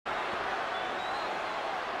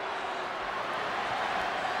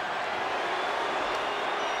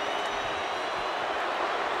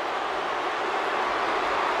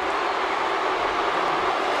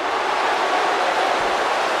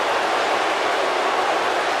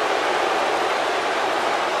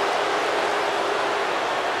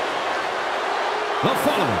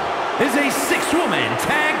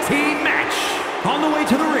way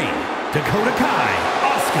to the ring, Dakota Kai,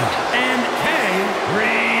 Asuka, and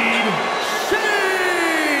Kairi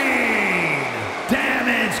Sane.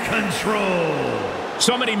 Damage control.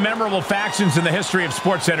 So many memorable factions in the history of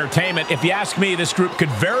sports entertainment. If you ask me, this group could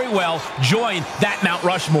very well join that Mount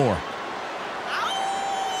Rushmore.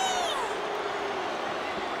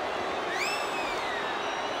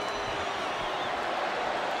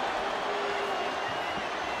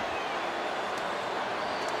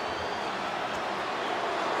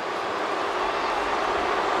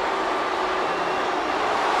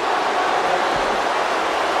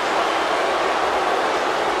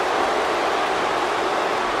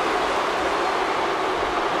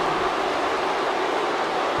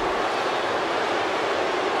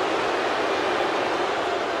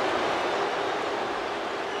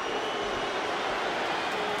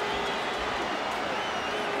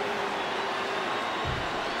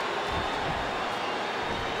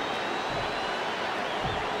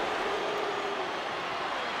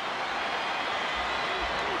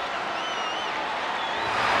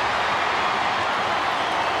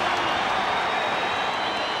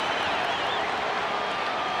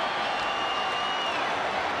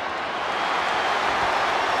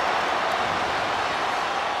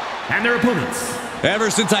 And their opponents. Ever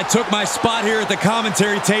since I took my spot here at the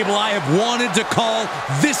commentary table, I have wanted to call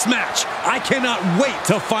this match. I cannot wait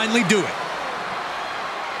to finally do it.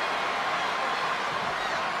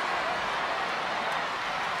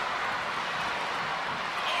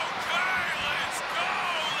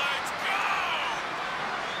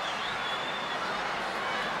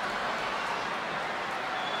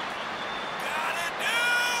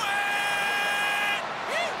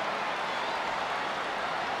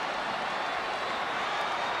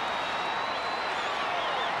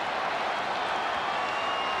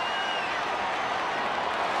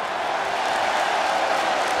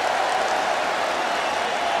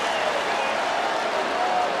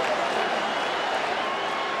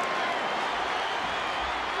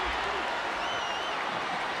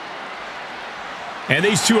 And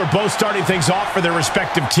these two are both starting things off for their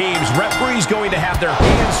respective teams. Referee's going to have their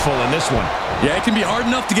hands full in this one. Yeah, it can be hard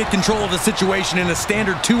enough to get control of the situation in a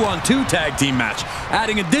standard 2-on-2 tag team match.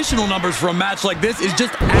 Adding additional numbers for a match like this is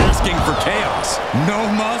just asking for chaos. No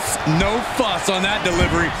muss, no fuss on that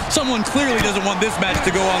delivery. Someone clearly doesn't want this match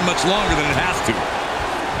to go on much longer than it has to.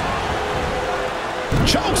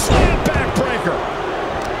 Choke slam backbreaker.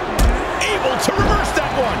 Able to reverse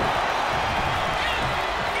that one.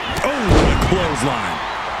 Clothesline.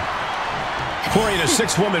 Corey, in a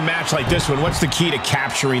 6-woman match like this one, what's the key to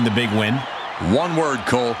capturing the big win? One word,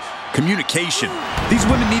 Cole. Communication. These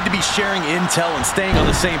women need to be sharing intel and staying on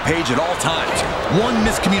the same page at all times. One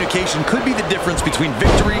miscommunication could be the difference between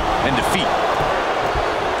victory and defeat.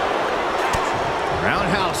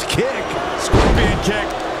 Roundhouse kick. Scorpion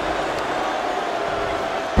kick.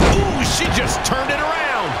 Ooh, she just turned it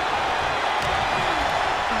around.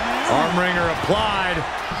 Arm wringer applied.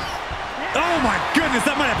 Oh my goodness,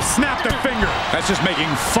 that might have snapped a finger. That's just making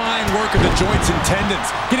fine work of the joints and tendons.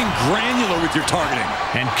 Getting granular with your targeting.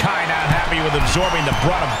 And Kai not happy with absorbing the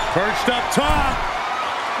brunt of perched up top.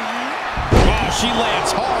 Oh, she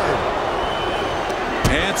lands hard.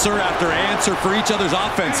 Answer after answer for each other's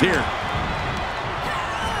offense here.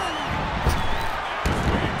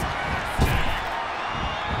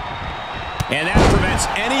 And that prevents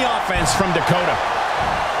any offense from Dakota.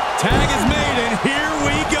 Tag is made, and here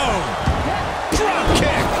we go. Drop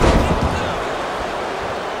kick.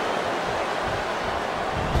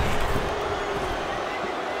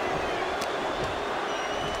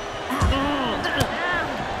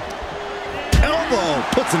 Elbow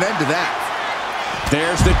puts an end to that.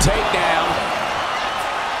 There's the takedown.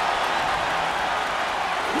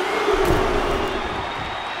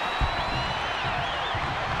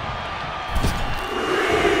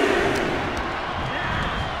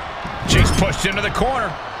 She's pushed into the corner.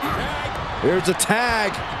 Here's a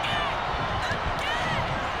tag.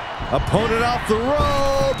 Opponent off the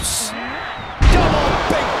ropes. Double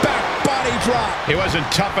big back body drop. He wasn't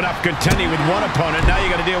tough enough contending with one opponent. Now you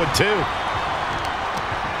got to deal with two.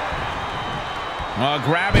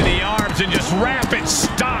 Grabbing the arms and just rapid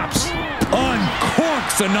stops.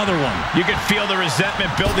 Uncorks another one. You can feel the resentment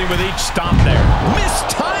building with each stomp there. Missed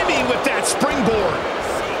timing with that springboard.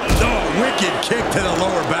 Oh, wicked kick to the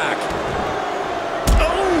lower back.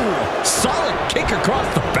 Oh, solid kick across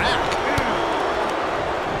the back.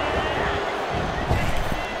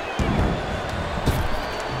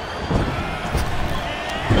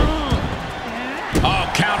 Oh,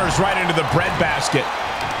 counters right into the breadbasket.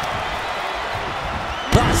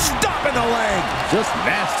 Stop in the leg. Just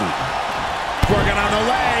nasty. Working on the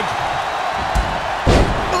leg.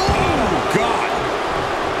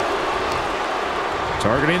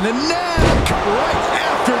 Targeting the neck. Right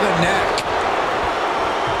after the neck.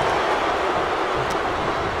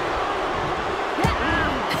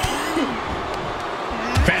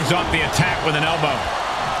 Fends off the attack with an elbow.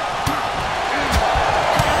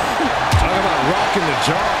 Talk about rocking the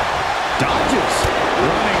jaw. Dodges.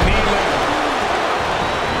 Running knee lift.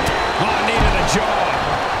 Oh, knee to the jaw.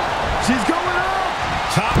 She's going up.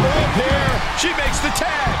 Top rope here. She makes the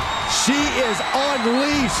tag. She is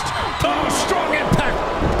unleashed. Oh, strong impact.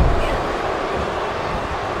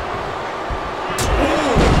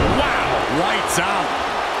 Oh, wow. Lights out.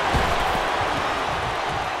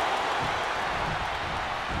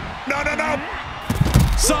 No.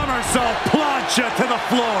 Somersault plancha to the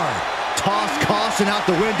floor. Toss caution out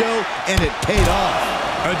the window, and it paid off.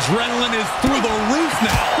 Adrenaline is through the roof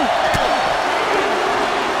now.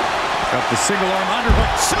 Got the single arm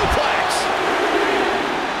underhook suplex.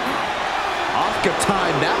 Asuka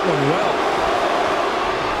timed that one well.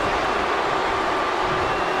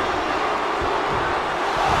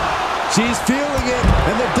 She's feeling it,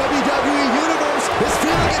 and the WWE Universe is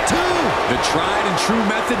feeling it too. The tried and true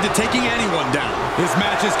method to taking anyone down. This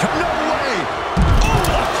match is coming. No way. Oh,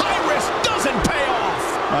 the high risk doesn't pay off.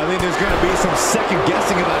 I think there's going to be some second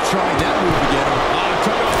guessing about trying that move again.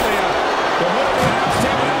 Took off the hood of the house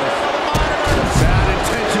table out there on the monitors. Bad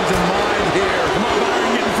intentions in mind here. Come on,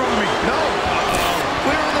 Byron, get in front of me. No.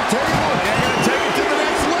 Clearing the table. They're going to take it to the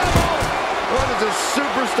next level. What is a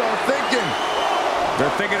superstar thinking?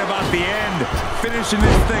 They're thinking about the end, finishing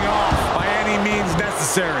this thing off by any means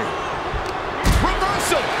necessary.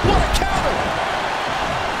 Reversal. What a counter.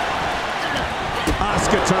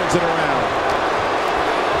 Asuka turns it around.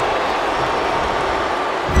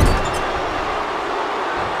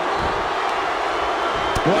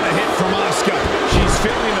 What a hit from Asuka. She's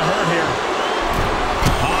feeling the hurt here.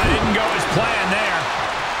 Oh, it didn't go as planned there.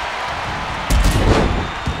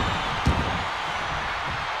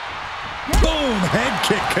 Boom, head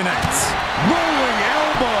kick connects. Rolling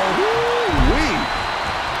elbow. Woo-wee.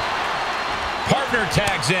 Partner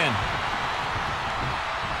tags in.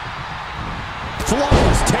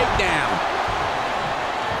 Flawless takedown.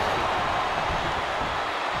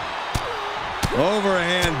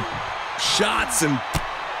 Overhand shots and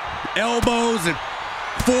elbows and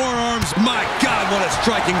forearms. My God, what a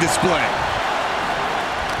striking display.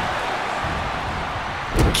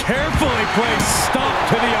 Carefully placed stop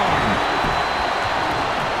to the arm.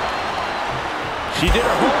 She did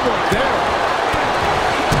her homework there.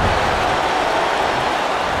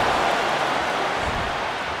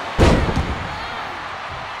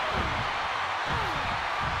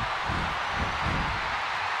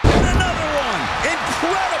 And another one.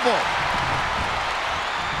 Incredible.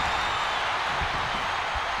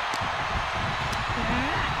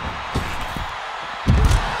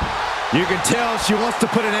 You can tell she wants to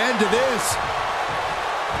put an end to this.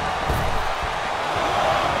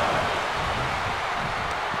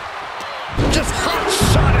 Just hot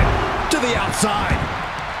shot it to the outside.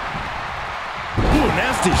 Ooh,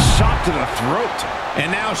 nasty shot to the throat.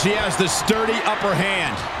 And now she has the sturdy upper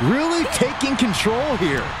hand. Really taking control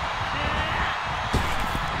here.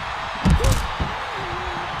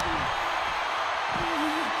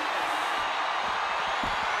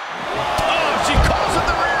 Oh, she calls it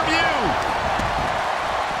the rear view.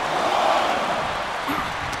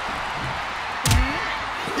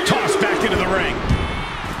 Tossed back into the ring.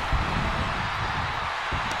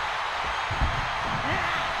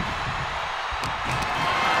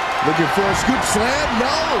 Looking for a scoop slam. No.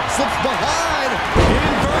 Slips behind.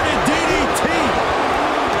 Inverted DDT.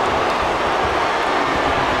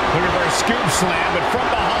 Looking for a scoop slam, but from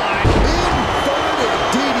behind. Inverted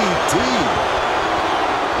DDT.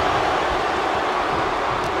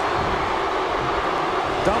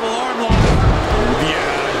 Double arm lock.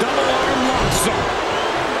 Yeah, double arm lock.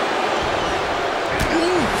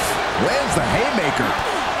 Oof. Lands the haymaker.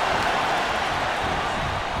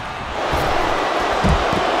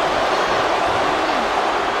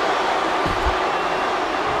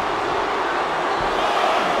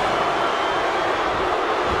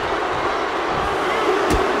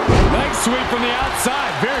 Sweep from the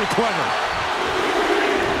outside. Very clever.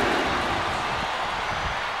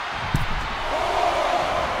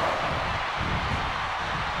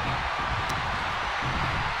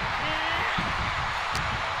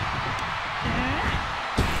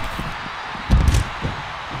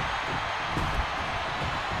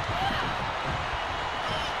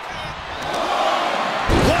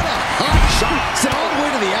 What a hot shot. Sent all the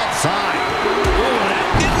way to the outside. Oh, that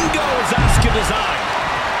didn't go as Asuka designed.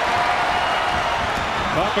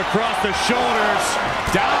 Up across the shoulders.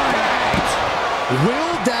 Down and out.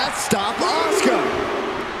 Will that stop Asuka?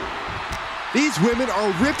 These women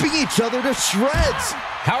are ripping each other to shreds.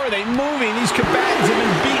 How are they moving? These combatants have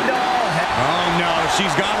been beaten to all hell. Oh no,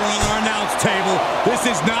 she's got her on our announce table. This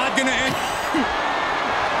is not gonna end.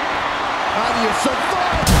 How do you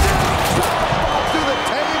survive? Through the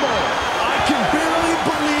table. I can barely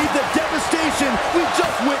believe the devastation we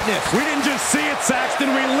just witnessed. We didn't just see it,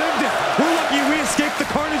 Saxton, we lived it. We're lucky we escaped the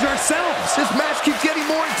carnage ourselves. This match keeps getting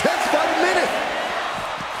more intense by the minute.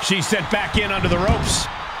 She's sent back in under the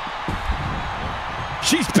ropes.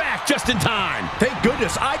 She's back just in time. Thank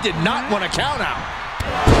goodness I did not want to count out.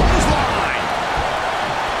 Line.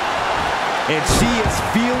 And she is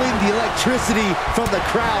feeling the electricity from the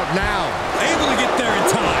crowd now. Able to get there in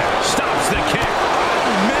time. Stops the kick.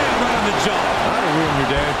 Oh, man, right on the jaw. That'll ruin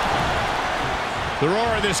your day. The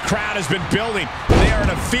roar of this crowd has been building. They are in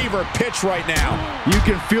a fever pitch right now. You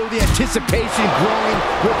can feel the anticipation growing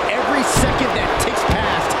with every second that ticks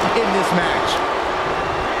past in this match.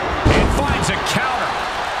 And finds a counter.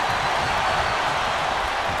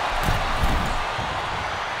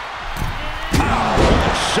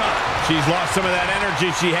 Shot. She's lost some of that energy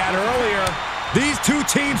she had earlier. These two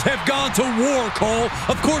teams have gone to war, Cole.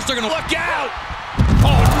 Of course they're gonna Look out!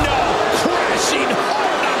 Oh no! Crashing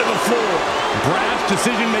hard onto the floor. Brash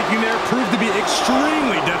decision-making there proved to be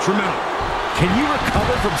extremely detrimental. Can you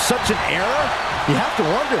recover from such an error? You have to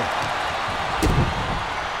wonder.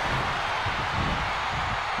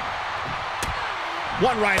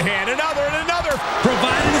 One right hand, another, and another.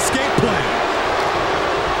 Provide an escape plan.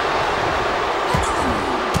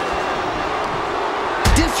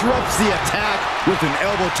 Disrupts the attack with an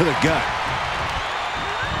elbow to the gut.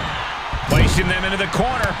 Placing them into the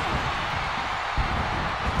corner.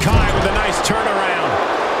 Kai with a nice turnaround.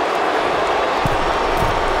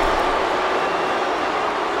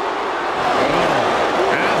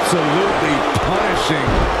 Absolutely punishing.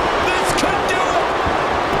 This could do it!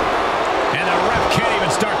 And the ref can't even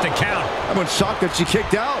start the count. I'm shocked that she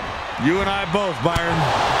kicked out. You and I both, Byron.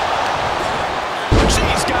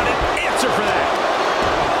 She's got an answer for that.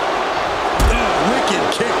 Wicked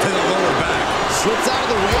kick to the lower back. Slips out of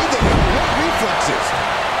the way, they have great reflexes.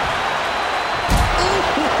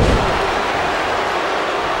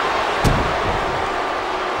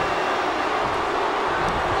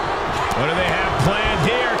 What do they have planned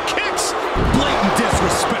here? Kicks! Blatant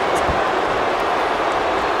disrespect.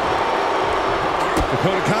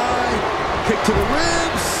 Dakota Kai, kick to the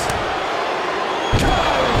ribs.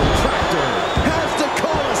 Chiropractor. Has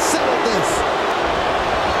Dakota settled this?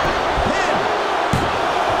 Pin.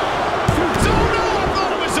 Oh no, I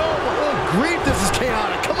thought it was over. Oh, grief, this is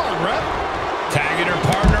chaotic. Come on, ref. Tagging her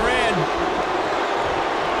partner in.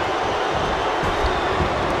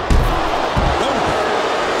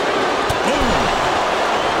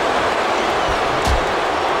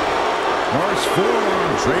 March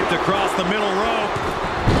forearm Draped across the middle rope.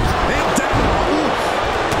 And down. Oof.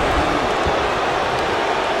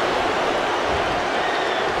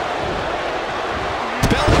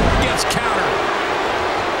 Belair gets countered.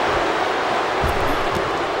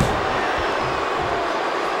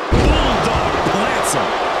 Bulldog plants him.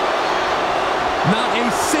 Not a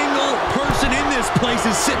single person in this place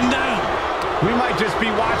is sitting down. We might just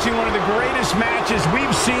be watching one of the greatest matches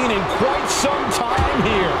we've seen in quite some time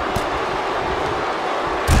here.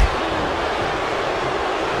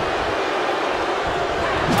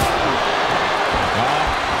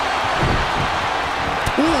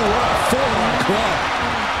 Club.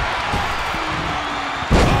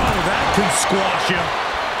 Oh, that could squash him.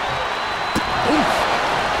 Oof.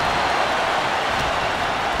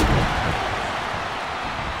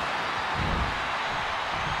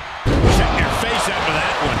 Check your face after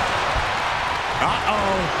that one.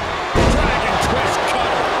 Uh-oh. Dragon twist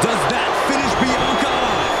cutter. Does that finish Bianca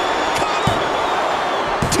off? Cover.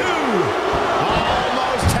 Two.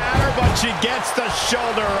 Almost had her, but she gets the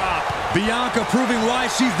shoulder up. Bianca proving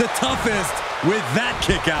why she's the toughest with that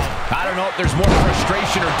kick out. I don't know if there's more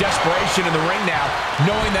frustration or desperation in the ring now,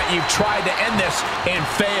 knowing that you've tried to end this and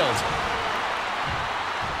failed.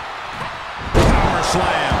 Power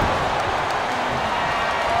slam.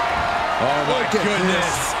 Oh my Look at goodness.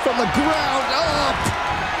 this. From the ground up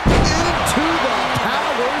into the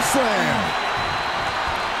power slam.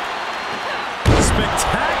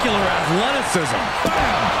 Spectacular athleticism.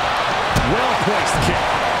 Bam. Well-placed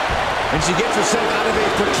kick. And she gets herself out of a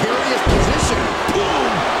precarious position.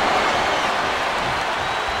 Boom!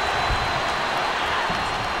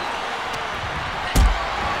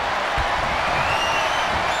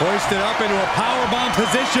 Hoisted up into a powerbomb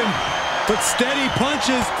position, but steady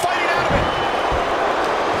punches. Fighting out of it.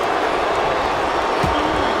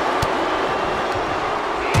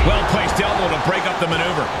 Well-placed elbow to break up the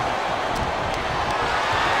maneuver.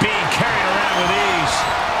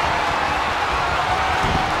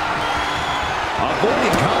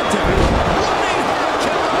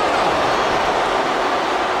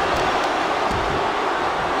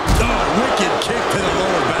 Wicked kick to the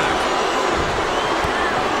lower back.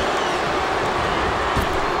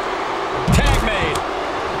 Tag made.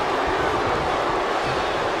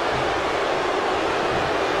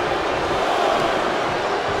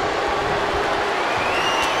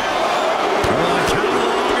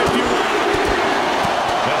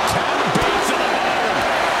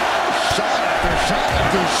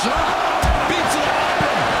 Shot. Beats it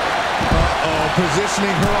open. Uh-oh,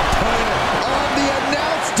 positioning her opponent on the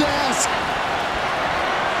announce desk.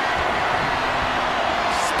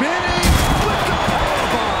 Spinning with the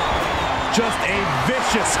powerbomb. Just a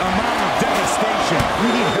vicious amount of devastation. We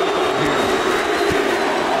need help here.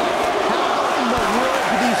 How in the world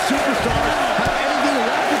do these superstars have anything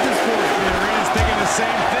left at this point? The arena's thinking the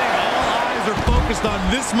same thing. All eyes are focused on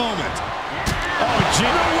this moment. Oh, gee,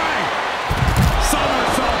 no way.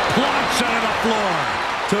 Somersault plunge onto the floor.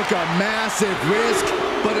 Took a massive risk,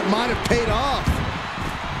 but it might have paid off.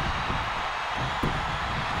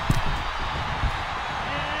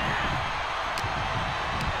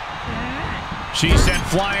 She sent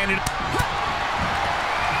flying. Oh,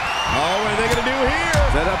 what are they going to do here?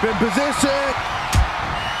 Set up in position.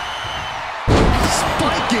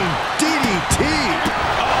 Spiking DDT.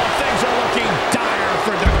 Oh, things are looking dire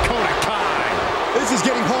for Dakota Kai. This is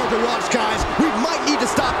getting hard to watch, guys. We might need to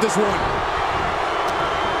stop this one.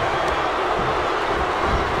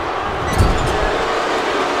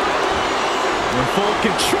 In full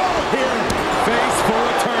control here. Face full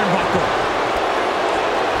of turnbuckle.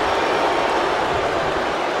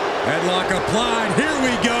 Headlock applied. Here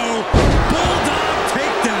we go. Bulldog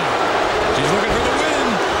takedown. She's looking for the win.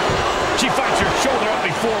 She fights her shoulder up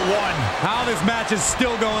before one. How this match is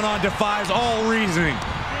still going on defies all reasoning.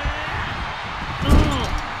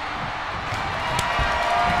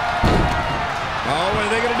 Oh, what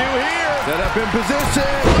are they going to do here? Set up in position.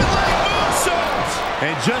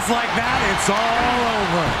 And just like that, it's all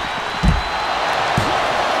over.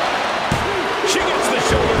 She gets the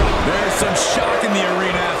shoulder up. There's some shock in the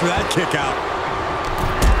arena after that kick out.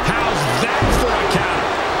 How's that for a count?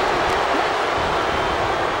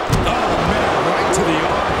 Oh, man, right to the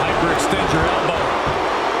arm. Hyperextend your elbow.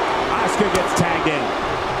 Asuka gets tagged in.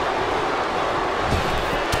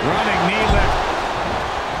 Running knee lift.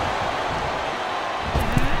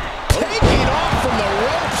 Taking off from the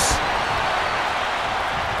ropes.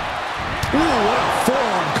 Ooh, what a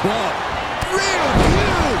forearm club. Real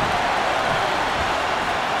view.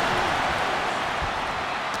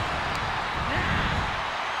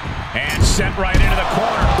 And sent right into the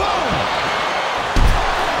corner. Boom.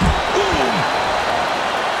 Boom.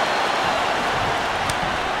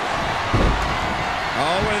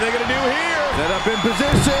 Oh, what are they going to do here? Set up in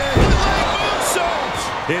position.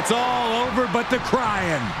 It's all over but the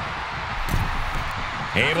crying.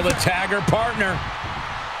 Able to tag her partner.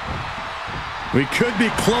 We could be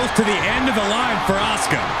close to the end of the line for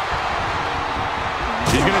Asuka.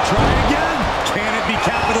 She's going to try again. Can it be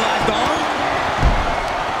capitalized on?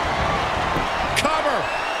 Cover.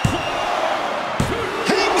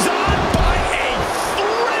 Hangs on by a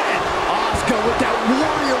thread. Asuka with that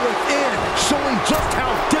warrior within, showing just how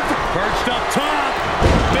difficult. Perched up top.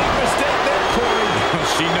 Big mistake there, Corey.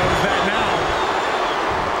 She knows that now.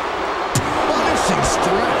 Punishing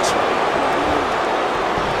stretch.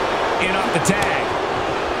 In off the tag.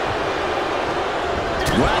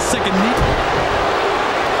 Last second knee.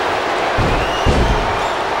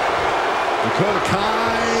 Dakota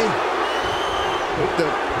Kai with the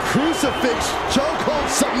crucifix chokehold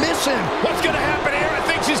submission. What's going to happen here? I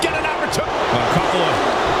think she's got an opportunity. A couple of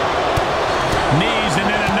knees and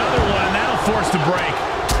then another one. Now forced to break.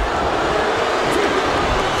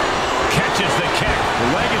 Catches the kick. The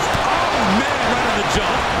leg is, oh man, right on the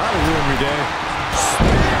jump. That'll ruin your day.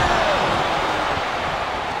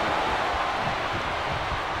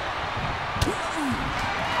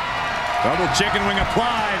 Double chicken wing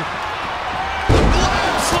applied.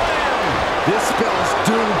 Slam. This spell's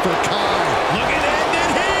doomed for Kai. Looking to end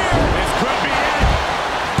it here. This could be it.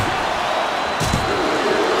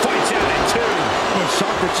 Fights out at two. I'm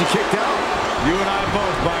shocked that she kicked out. You and I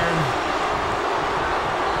both, Byron.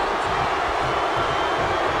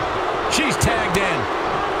 She's tagged in.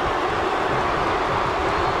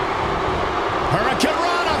 Hurricane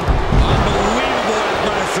Rana. Unbelievable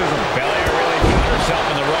athleticism. Belair really found herself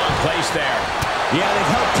in the wrong place there. Yeah,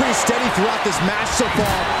 they've held pretty steady throughout this match so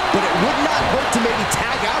far, but it would not hurt to maybe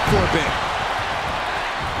tag out for a bit.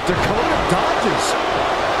 Dakota dodges.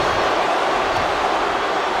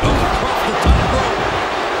 Across the top rope.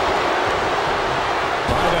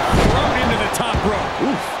 By the throat into the top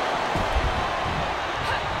rope. Oof.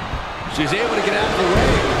 She's able to get out of the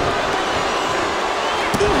way.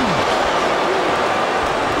 Boom.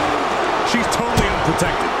 She's totally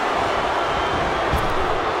unprotected.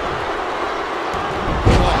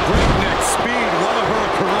 Breakneck speed, what a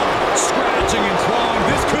hurricane. Scratching and clawing,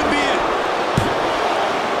 this could be it.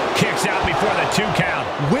 Kicks out before the 2 count.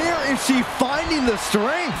 Where is she finding the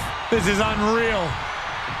strength? This is unreal.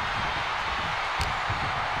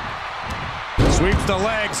 Sweeps the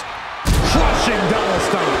legs. Crushing double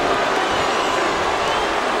stomp.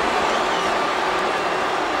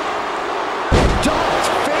 Dumped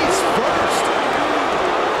face first.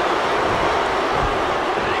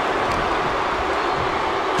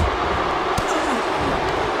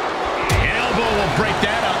 Elbow will break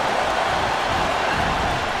that up.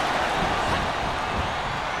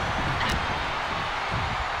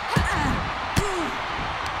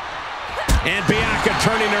 And Bianca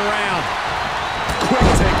turning around. Quick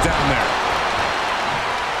takedown there.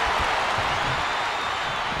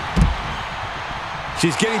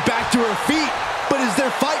 She's getting back to her feet, but is there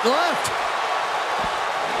fight left?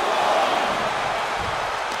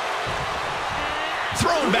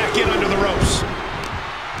 Thrown back in under the ropes.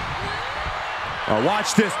 Oh,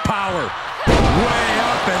 watch this power. Way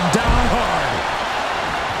up and down hard.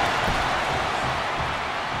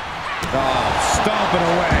 Oh, stomping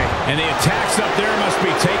away. And the attacks up there must be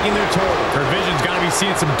taking their toll. Her vision's got to be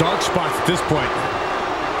seeing some dark spots at this point.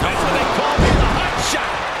 That's what they call me, the hot shot.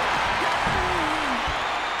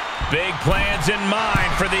 Big plans in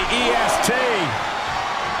mind for the EST.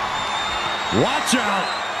 Watch out.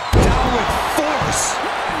 Down with force.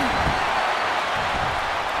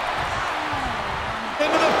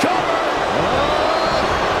 Into the cover.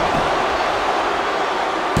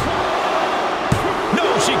 No,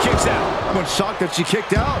 she kicks out. I'm shocked that she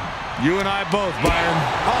kicked out. You and I both, Byron.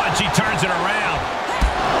 Oh, and she turns it around.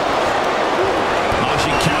 Oh, she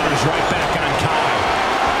counters right back on Kai.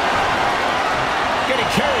 Getting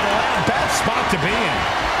carried around. Bad spot to be in.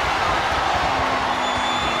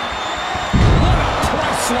 What a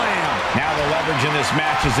press slam. Now the leverage in this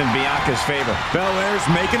match is in Bianca's favor. Belair's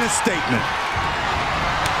making a statement.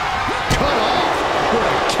 Cut off. What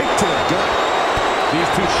a kick to the gut. These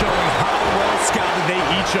two showing how well scouted they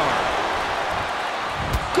each are.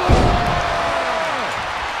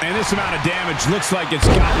 And this amount of damage looks like it's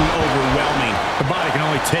gotten overwhelming. The body can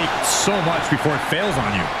only take so much before it fails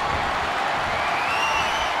on you.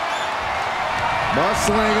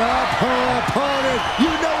 Bustling up her opponent. You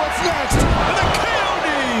know what's next. The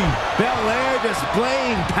counting. Belair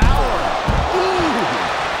displaying power. Ooh.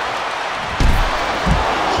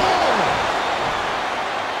 Oh.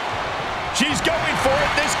 She's going for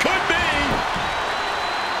it. This could be.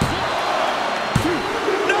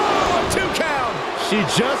 No, 2 count. She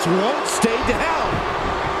just won't stay down.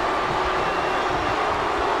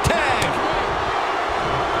 Tag.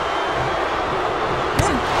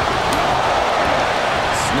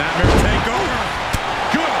 Snapmare takeover.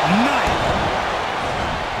 Good night.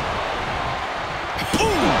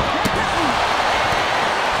 Ooh.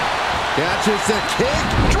 Catches the kick.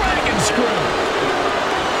 Dragon screw.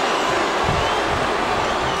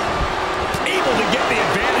 Able to get the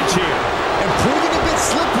advantage here. And proving a bit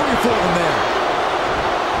slippery for him there.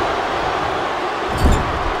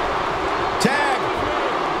 Tag.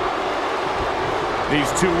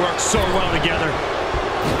 These two work so well together.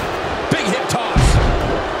 Big hip toss.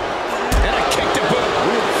 And a kick to boot.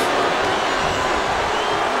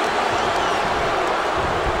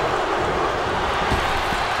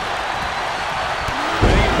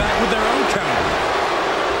 Bring it back with their own counter.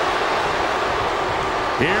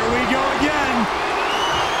 Here we go again.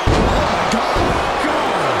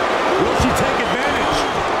 Will she take advantage?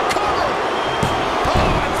 Cover. Oh,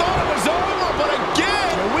 I thought it was over, but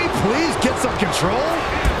again. Can we please get some control?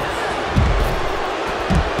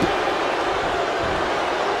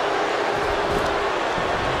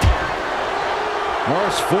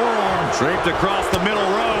 Horse forearm draped across the middle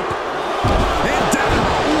rope. And down.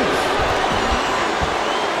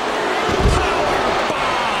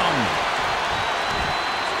 Powerbomb.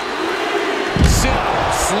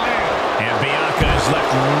 Sit-up slam. And Bianca is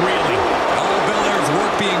left reeling. All Belair's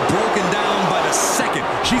work being broken down by the second.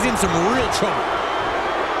 She's in some real trouble.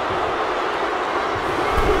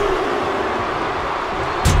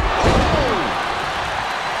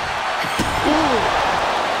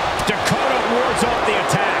 Dakota wards off the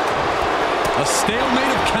attack. A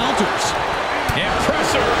stalemate of counters. And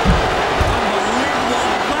presser. Unbelievable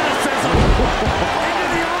athleticism. Into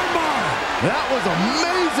the armbar. That was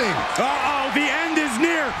amazing. Uh-oh, the end is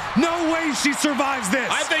near. No way she survives this.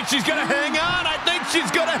 I think she's going to hang on. I think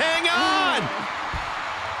she's going to hang on.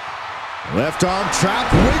 Left arm trap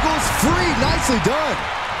wiggles free. Nicely done.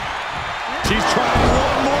 She's trying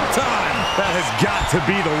one more time. That has got to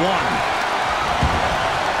be the one.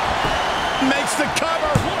 makes the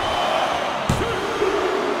cover.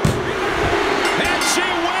 And she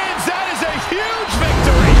wins. That is a huge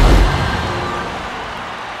victory.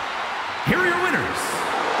 Here are your winners.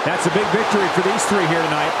 That's a big victory for these three here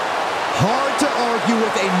tonight. Hard to argue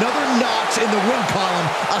with another notch in the win column,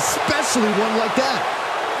 especially one like that.